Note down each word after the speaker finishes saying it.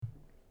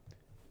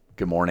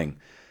Good morning.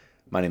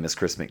 My name is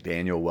Chris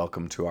McDaniel.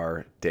 Welcome to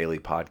our daily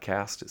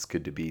podcast. It's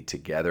good to be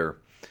together.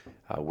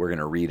 We're going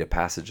to read a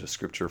passage of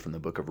scripture from the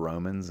book of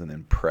Romans and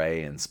then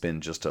pray and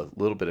spend just a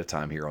little bit of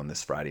time here on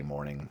this Friday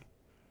morning.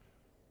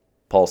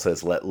 Paul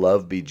says, "Let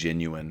love be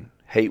genuine.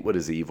 Hate what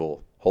is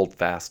evil. Hold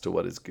fast to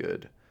what is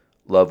good.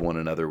 Love one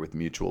another with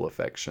mutual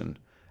affection.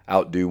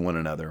 Outdo one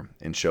another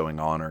in showing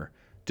honor.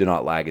 Do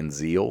not lag in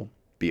zeal.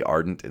 Be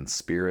ardent in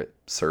spirit.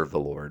 Serve the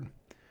Lord.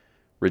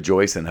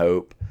 Rejoice in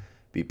hope.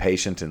 Be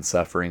patient in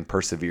suffering.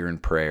 Persevere in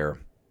prayer.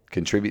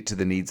 Contribute to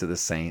the needs of the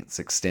saints.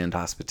 Extend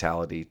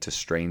hospitality to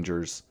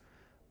strangers.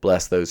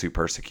 Bless those who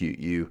persecute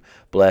you.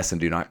 Bless and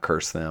do not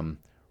curse them.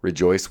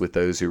 Rejoice with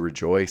those who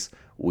rejoice.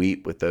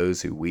 Weep with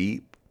those who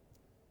weep.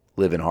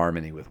 Live in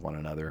harmony with one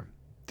another.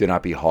 Do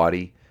not be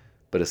haughty,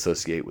 but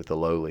associate with the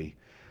lowly.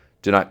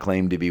 Do not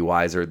claim to be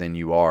wiser than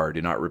you are.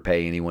 Do not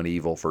repay anyone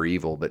evil for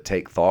evil, but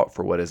take thought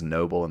for what is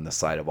noble in the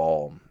sight of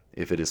all.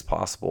 If it is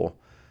possible,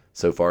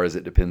 so far as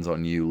it depends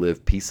on you,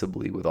 live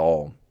peaceably with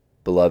all.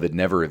 Beloved,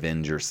 never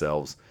avenge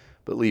yourselves,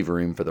 but leave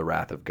room for the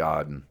wrath of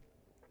God.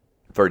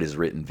 For it is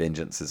written,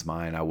 'Vengeance is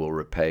mine, I will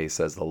repay,'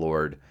 says the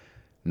Lord.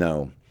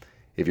 No,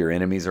 if your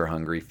enemies are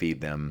hungry,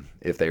 feed them.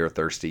 If they are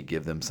thirsty,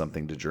 give them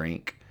something to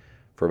drink.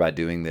 For by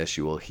doing this,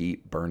 you will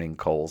heap burning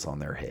coals on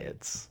their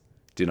heads.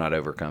 Do not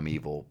overcome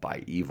evil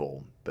by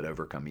evil, but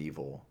overcome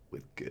evil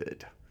with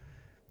good."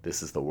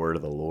 This is the word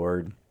of the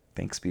Lord.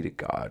 Thanks be to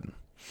God.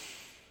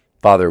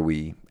 Father,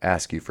 we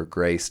ask you for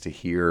grace to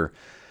hear.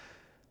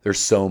 There's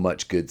so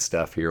much good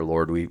stuff here,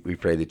 Lord. We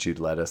pray that you'd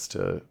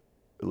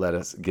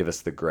give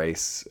us the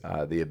grace,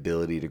 the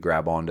ability to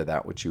grab onto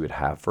that which you would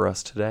have for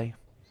us today.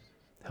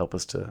 Help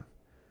us to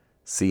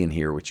see and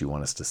hear what you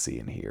want us to see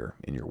and hear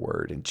in your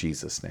word. In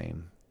Jesus'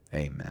 name,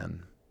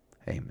 amen.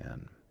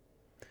 Amen.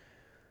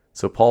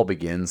 So Paul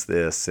begins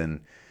this, and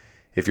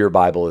if your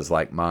Bible is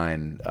like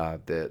mine,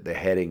 the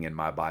heading in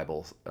my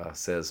Bible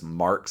says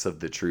Marks of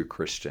the True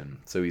Christian.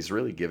 So he's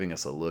really giving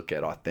us a look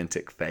at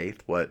authentic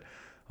faith, what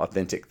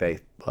authentic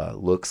faith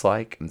looks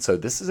like. And so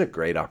this is a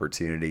great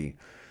opportunity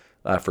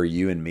for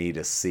you and me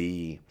to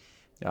see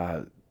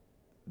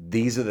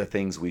these are the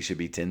things we should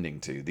be tending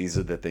to. These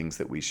are the things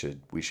that we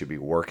should be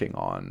working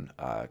on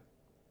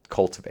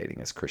cultivating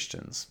as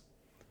Christians.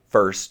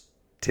 First,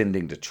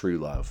 tending to true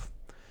love.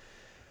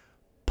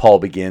 Paul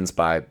begins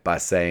by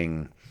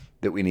saying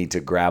that we need to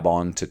grab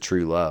on to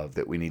true love,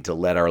 that we need to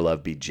let our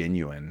love be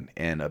genuine.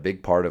 And a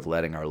big part of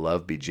letting our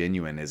love be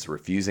genuine is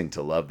refusing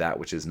to love that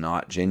which is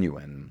not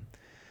genuine.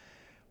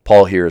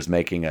 Paul here is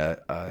making an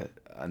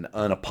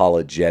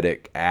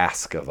unapologetic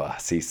ask of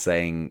us. He's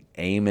saying,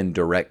 aim and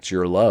direct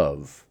your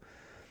love.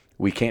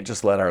 We can't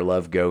just let our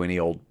love go any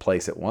old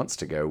place it wants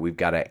to go. We've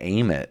got to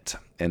aim it.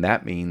 And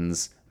that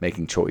means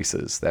making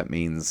choices. That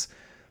means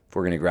if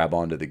we're going to grab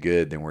onto the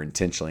good, then we're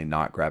intentionally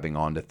not grabbing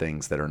onto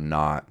things that are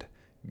not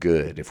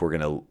good. If we're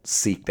going to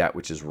seek that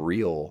which is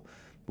real,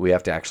 we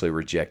have to actually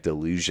reject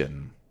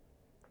illusion.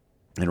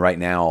 And right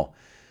now,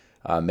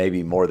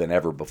 maybe more than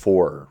ever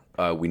before,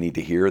 we need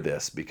to hear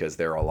this because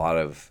there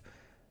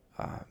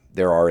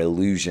are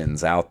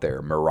illusions out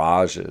there,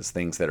 mirages,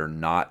 things that are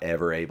not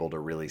ever able to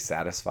really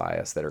satisfy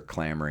us, that are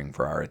clamoring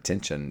for our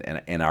attention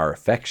and our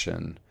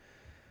affection.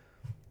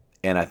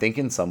 And I think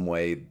in some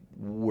way,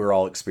 we're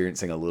all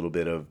experiencing a little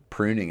bit of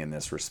pruning in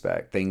this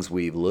respect. Things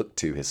we've looked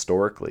to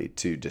historically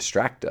to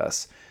distract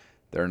us,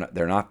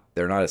 they're not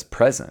as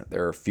present.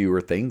 There are fewer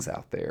things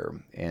out there.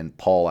 And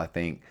Paul, I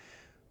think,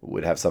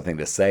 would have something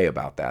to say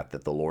about that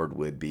the Lord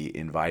would be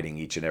inviting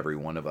each and every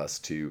one of us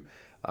to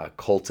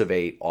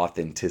cultivate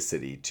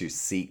authenticity, to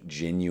seek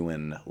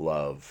genuine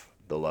love,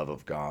 the love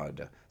of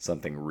God,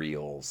 something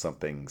real,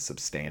 something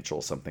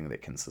substantial, something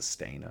that can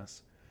sustain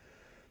us.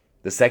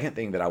 The second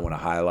thing that I want to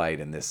highlight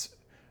in this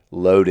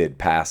loaded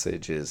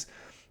passage is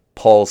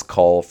Paul's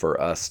call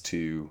for us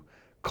to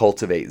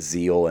cultivate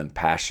zeal and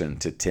passion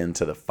to tend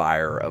to the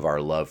fire of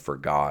our love for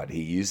God.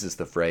 He uses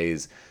the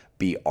phrase,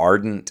 be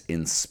ardent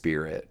in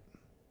spirit.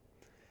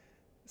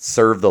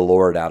 Serve the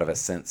Lord out of a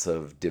sense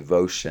of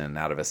devotion,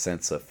 out of a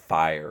sense of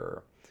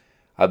fire.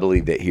 I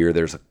believe that here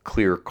there's a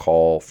clear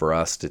call for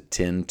us to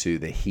tend to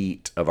the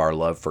heat of our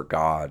love for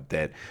God,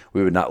 that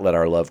we would not let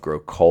our love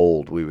grow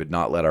cold. We would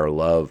not let our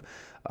love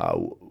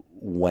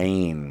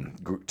wane,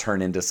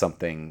 turn into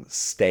something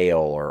stale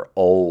or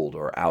old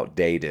or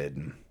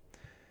outdated.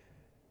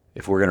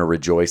 If we're going to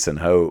rejoice in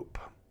hope,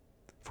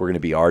 if we're going to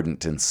be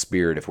ardent in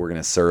spirit, if we're going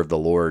to serve the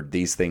Lord,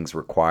 these things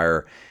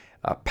require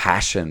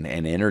passion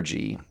and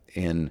energy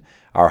in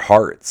our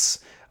hearts.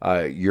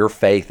 Your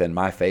faith and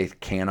my faith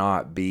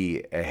cannot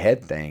be a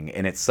head thing.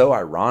 And it's so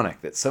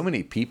ironic that so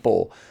many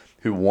people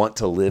who want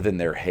to live in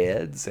their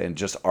heads and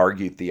just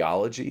argue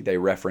theology, they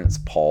reference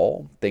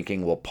Paul,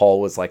 thinking, well,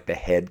 Paul was like the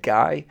head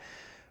guy.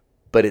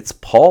 But it's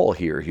Paul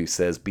here who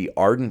says, be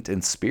ardent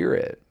in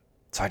spirit.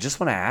 So I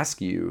just want to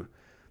ask you,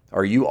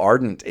 are you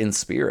ardent in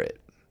spirit?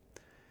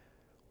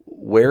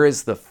 Where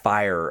is the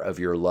fire of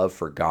your love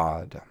for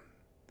God?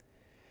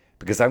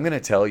 Because I'm going to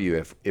tell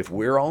you, if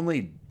we're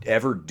only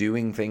ever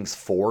doing things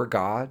for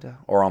God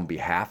or on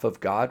behalf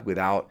of God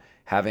without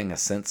having a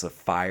sense of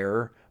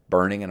fire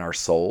burning in our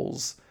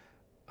souls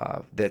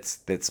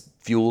that's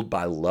fueled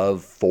by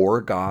love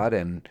for God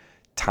and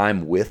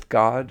time with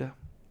God,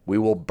 we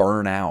will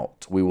burn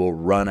out. We will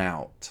run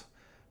out.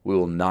 We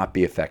will not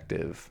be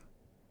effective.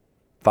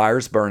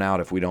 Fires burn out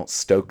if we don't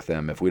stoke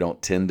them, if we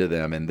don't tend to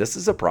them. And this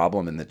is a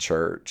problem in the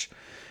church.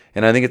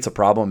 And I think it's a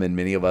problem in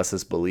many of us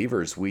as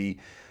believers. We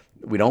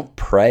don't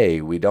pray.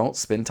 We don't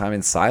spend time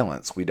in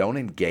silence. We don't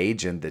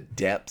engage in the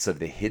depths of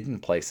the hidden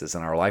places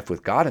in our life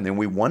with God. And then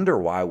we wonder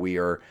why we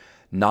are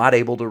not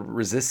able to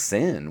resist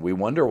sin. We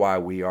wonder why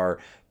we are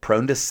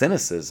prone to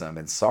cynicism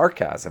and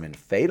sarcasm and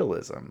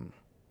fatalism.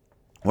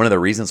 One of the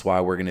reasons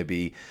why we're going to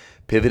be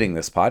pivoting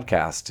this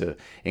podcast to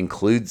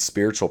include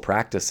spiritual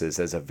practices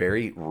as a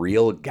very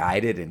real,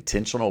 guided,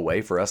 intentional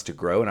way for us to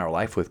grow in our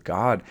life with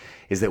God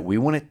is that we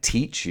want to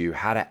teach you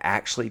how to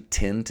actually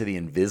tend to the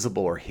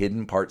invisible or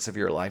hidden parts of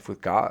your life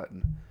with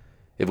God.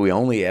 If we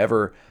only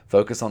ever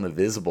focus on the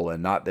visible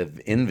and not the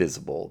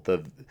invisible,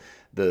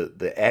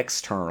 the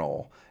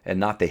external and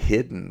not the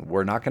hidden,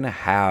 we're not going to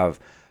have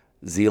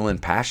zeal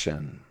and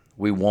passion.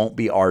 We won't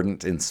be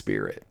ardent in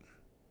spirit.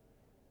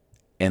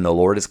 And the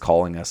Lord is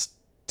calling us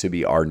to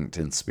be ardent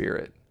in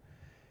spirit.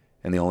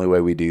 And the only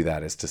way we do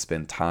that is to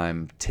spend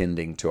time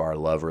tending to our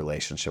love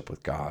relationship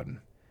with God.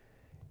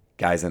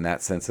 Guys, in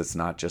that sense, it's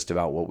not just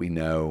about what we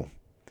know.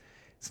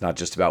 It's not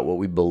just about what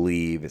we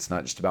believe. It's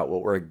not just about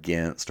what we're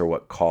against or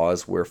what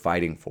cause we're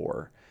fighting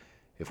for.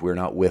 If we're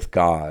not with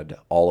God,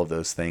 all of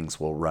those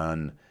things will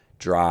run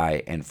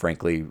dry and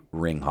frankly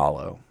ring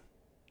hollow.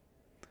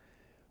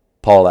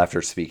 Paul,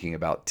 after speaking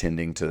about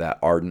tending to that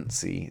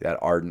ardency, that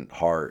ardent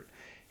heart,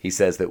 he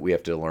says that we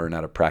have to learn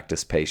how to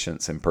practice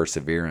patience and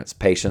perseverance,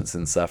 patience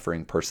in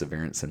suffering,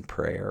 perseverance in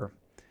prayer.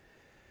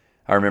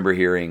 I remember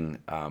hearing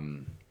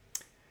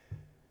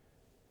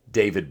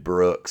David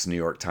Brooks, New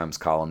York Times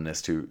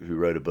columnist who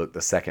wrote a book,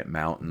 The Second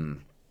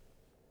Mountain.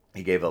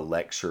 He gave a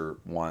lecture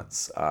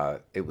once.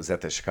 It was at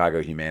the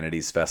Chicago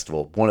Humanities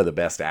Festival, one of the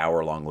best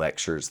hour-long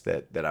lectures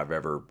that I've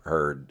ever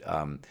heard.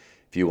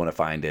 If you want to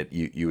find it,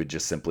 you would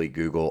just simply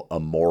Google A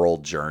Moral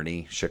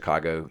Journey,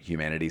 Chicago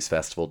Humanities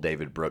Festival,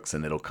 David Brooks,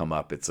 and it'll come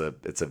up. It's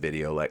a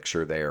video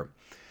lecture there.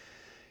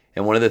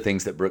 And one of the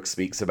things that Brooks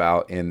speaks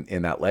about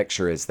in that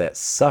lecture is that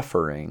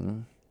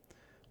suffering,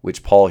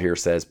 which Paul here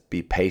says,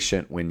 be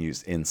patient when you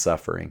in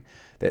suffering,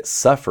 that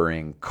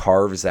suffering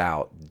carves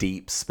out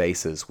deep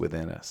spaces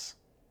within us.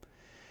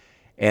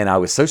 And I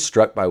was so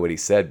struck by what he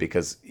said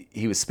because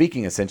he was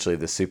speaking essentially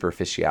of the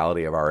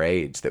superficiality of our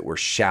age, that we're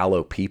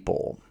shallow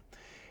people.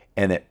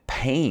 And that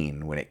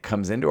pain, when it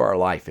comes into our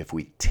life, if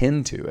we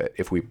tend to it,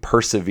 if we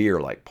persevere,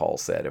 like Paul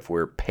said, if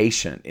we're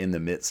patient in the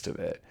midst of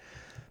it,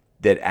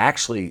 that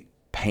actually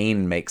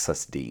pain makes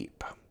us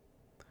deep.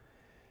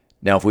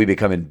 Now, if we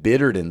become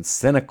embittered and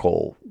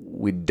cynical,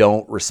 we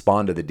don't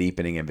respond to the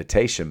deepening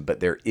invitation,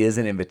 but there is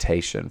an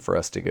invitation for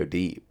us to go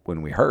deep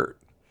when we hurt.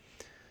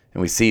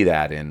 And we see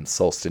that in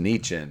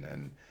Solzhenitsyn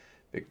and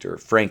Viktor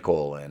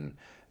Frankl and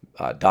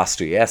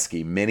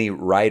Dostoevsky, many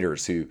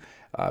writers who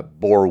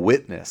bore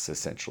witness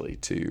essentially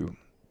to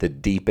the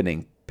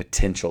deepening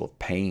potential of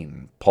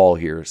pain. Paul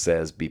here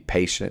says, be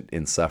patient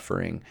in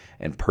suffering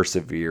and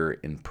persevere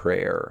in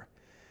prayer.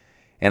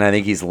 And I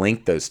think he's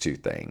linked those two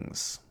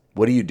things.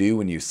 What do you do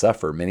when you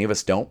suffer? Many of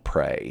us don't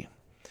pray.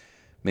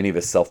 Many of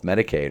us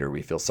self-medicate, or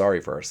we feel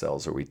sorry for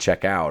ourselves, or we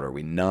check out, or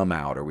we numb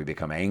out, or we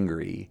become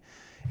angry.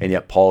 And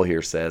yet Paul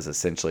here says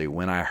essentially,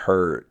 when I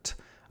hurt,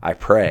 I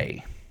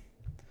pray.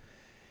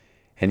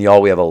 And y'all,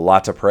 we have a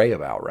lot to pray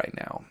about right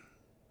now.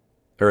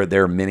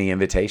 There are many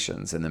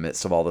invitations in the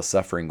midst of all the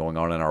suffering going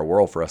on in our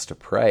world for us to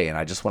pray. And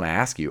I just want to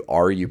ask you,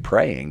 are you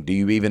praying? Do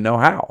you even know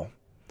how?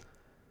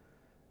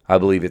 I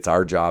believe it's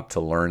our job to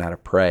learn how to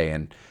pray.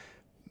 And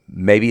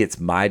maybe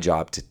it's my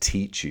job to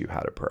teach you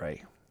how to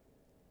pray.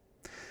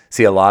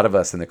 See, a lot of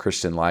us in the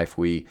Christian life,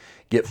 we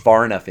get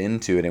far enough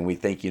into it and we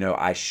think,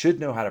 I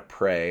should know how to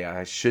pray.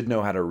 I should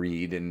know how to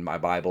read in my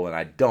Bible, and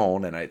I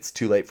don't, and it's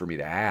too late for me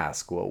to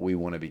ask. Well, we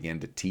want to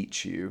begin to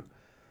teach you,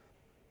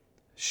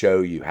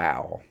 show you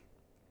how.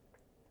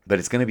 But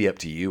it's going to be up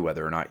to you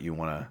whether or not you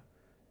want to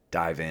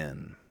dive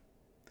in.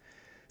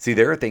 See,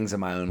 there are things in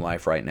my own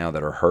life right now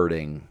that are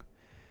hurting,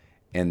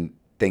 and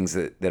things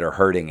that are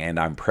hurting and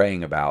I'm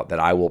praying about, that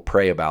I will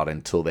pray about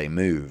until they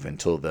move,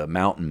 until the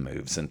mountain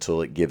moves,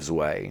 until it gives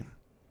way.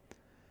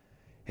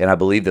 And I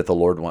believe that the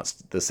Lord wants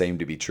the same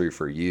to be true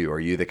for you. Are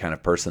you the kind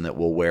of person that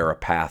will wear a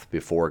path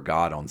before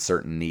God on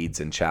certain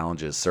needs and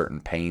challenges, certain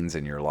pains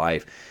in your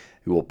life?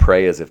 Who will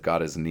pray as if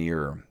God is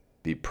near,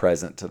 be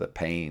present to the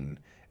pain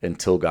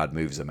until God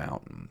moves a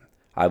mountain?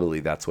 I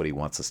believe that's what he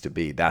wants us to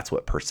be. That's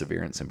what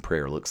perseverance in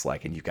prayer looks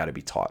like, and you've got to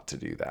be taught to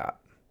do that.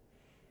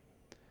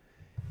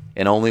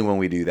 And only when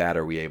we do that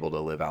are we able to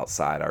live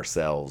outside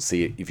ourselves.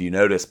 See, if you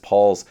notice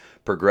Paul's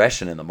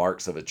progression in the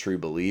marks of a true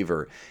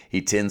believer,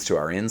 he tends to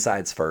our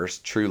insides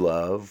first, true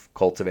love,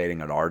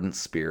 cultivating an ardent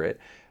spirit,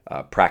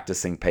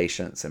 practicing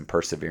patience and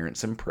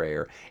perseverance in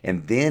prayer.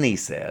 And then he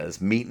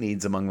says, meet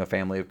needs among the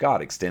family of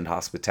God, extend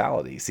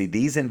hospitality. See,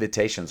 these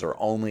invitations are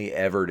only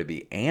ever to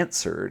be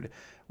answered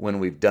when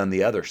we've done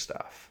the other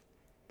stuff.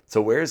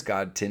 So where is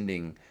God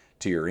tending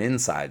to your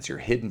insides, your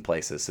hidden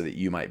places, so that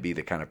you might be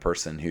the kind of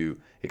person who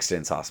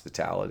extends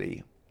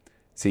hospitality?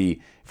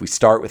 See, if we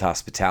start with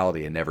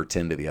hospitality and never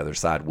tend to the other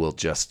side, we'll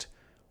just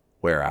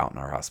wear out in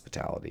our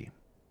hospitality.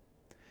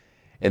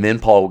 And then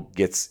Paul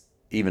gets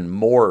even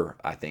more,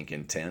 I think,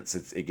 intense.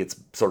 It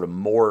gets sort of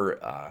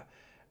more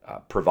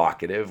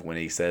provocative when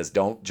he says,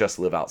 don't just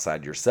live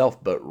outside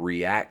yourself, but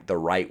react the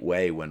right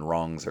way when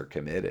wrongs are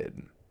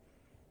committed.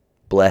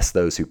 Bless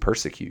those who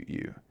persecute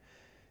you.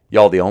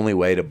 Y'all, the only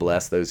way to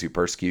bless those who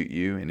persecute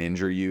you and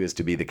injure you is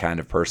to be the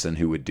kind of person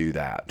who would do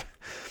that.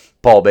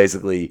 Paul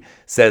basically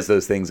says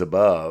those things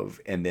above,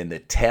 and then the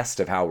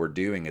test of how we're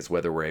doing is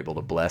whether we're able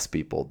to bless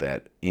people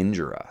that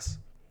injure us.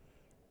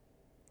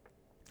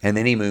 And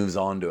then he moves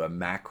on to a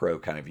macro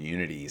kind of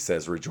unity. He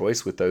says,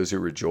 rejoice with those who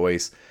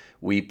rejoice,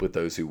 weep with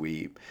those who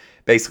weep.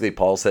 Basically,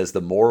 Paul says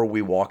the more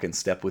we walk in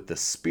step with the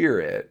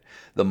Spirit,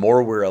 the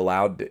more we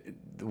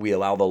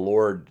allow the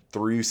Lord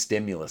through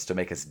stimulus to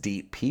make us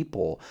deep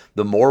people,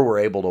 the more we're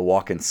able to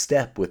walk in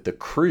step with the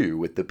crew,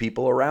 with the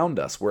people around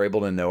us. We're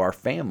able to know our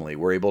family.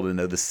 We're able to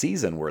know the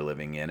season we're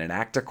living in and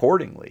act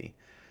accordingly.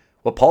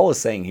 What Paul is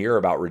saying here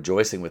about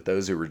rejoicing with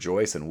those who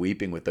rejoice and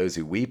weeping with those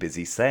who weep is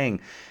he's saying,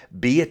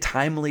 be a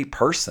timely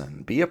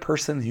person. Be a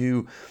person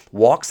who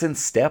walks in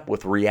step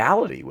with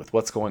reality, with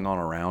what's going on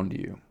around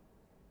you.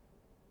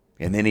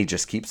 And then he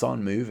just keeps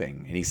on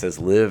moving. And he says,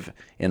 live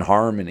in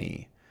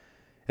harmony.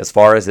 As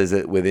far as is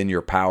it within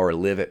your power,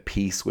 live at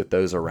peace with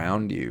those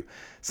around you.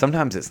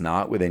 Sometimes it's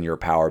not within your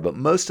power, but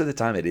most of the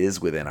time it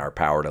is within our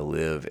power to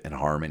live in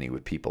harmony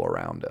with people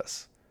around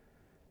us.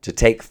 To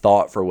take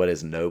thought for what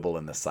is noble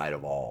in the sight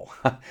of all.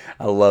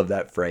 I love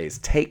that phrase.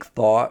 Take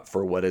thought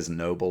for what is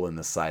noble in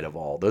the sight of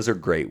all. Those are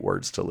great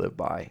words to live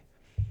by.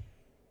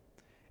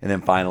 And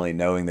then finally,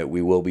 knowing that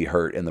we will be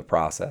hurt in the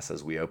process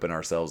as we open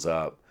ourselves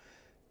up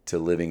to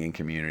living in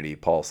community.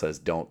 Paul says,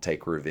 don't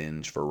take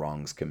revenge for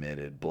wrongs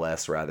committed.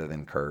 Bless rather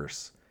than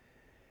curse.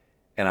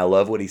 And I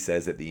love what he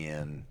says at the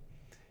end.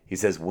 He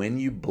says, when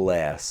you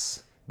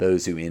bless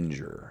those who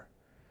injure,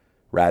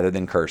 rather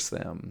than curse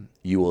them,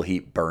 you will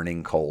heap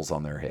burning coals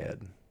on their head.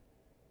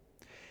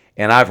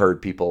 And I've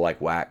heard people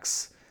like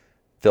wax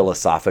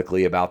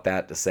philosophically about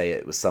that, to say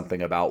it was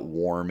something about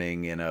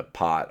warming in a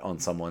pot on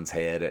someone's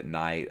head at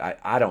night.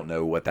 I don't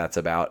know what that's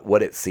about.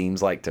 What it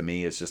seems like to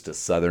me is just a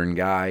Southern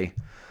guy,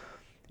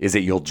 is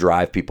that you'll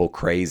drive people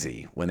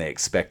crazy when they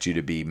expect you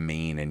to be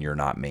mean and you're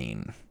not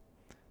mean.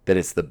 That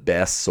it's the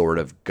best sort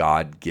of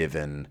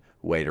God-given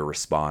way to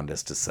respond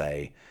is to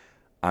say,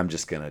 I'm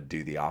just going to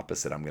do the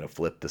opposite. I'm going to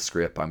flip the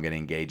script. I'm going to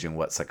engage in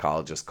what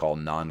psychologists call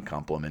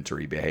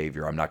non-complimentary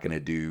behavior. I'm not going to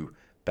do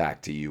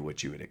back to you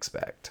what you would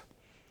expect.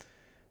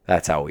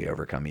 That's how we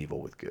overcome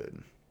evil with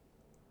good.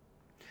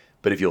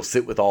 But if you'll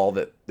sit with all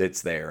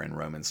that's there in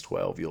Romans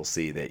 12, you'll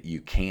see that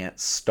you can't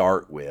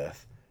start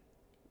with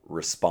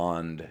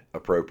respond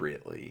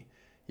appropriately.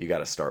 You got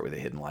to start with a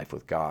hidden life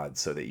with God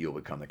so that you'll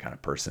become the kind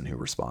of person who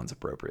responds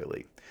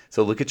appropriately.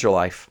 So look at your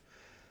life.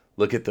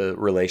 Look at the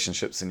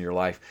relationships in your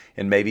life,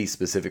 and maybe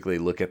specifically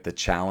look at the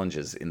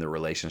challenges in the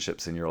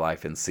relationships in your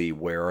life and see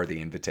where are the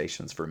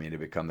invitations for me to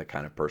become the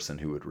kind of person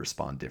who would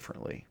respond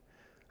differently.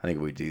 I think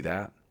if we do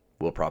that,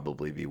 we'll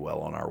probably be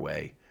well on our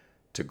way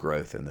to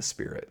growth in the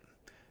Spirit.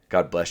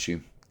 God bless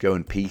you. Go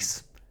in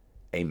peace.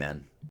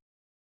 Amen.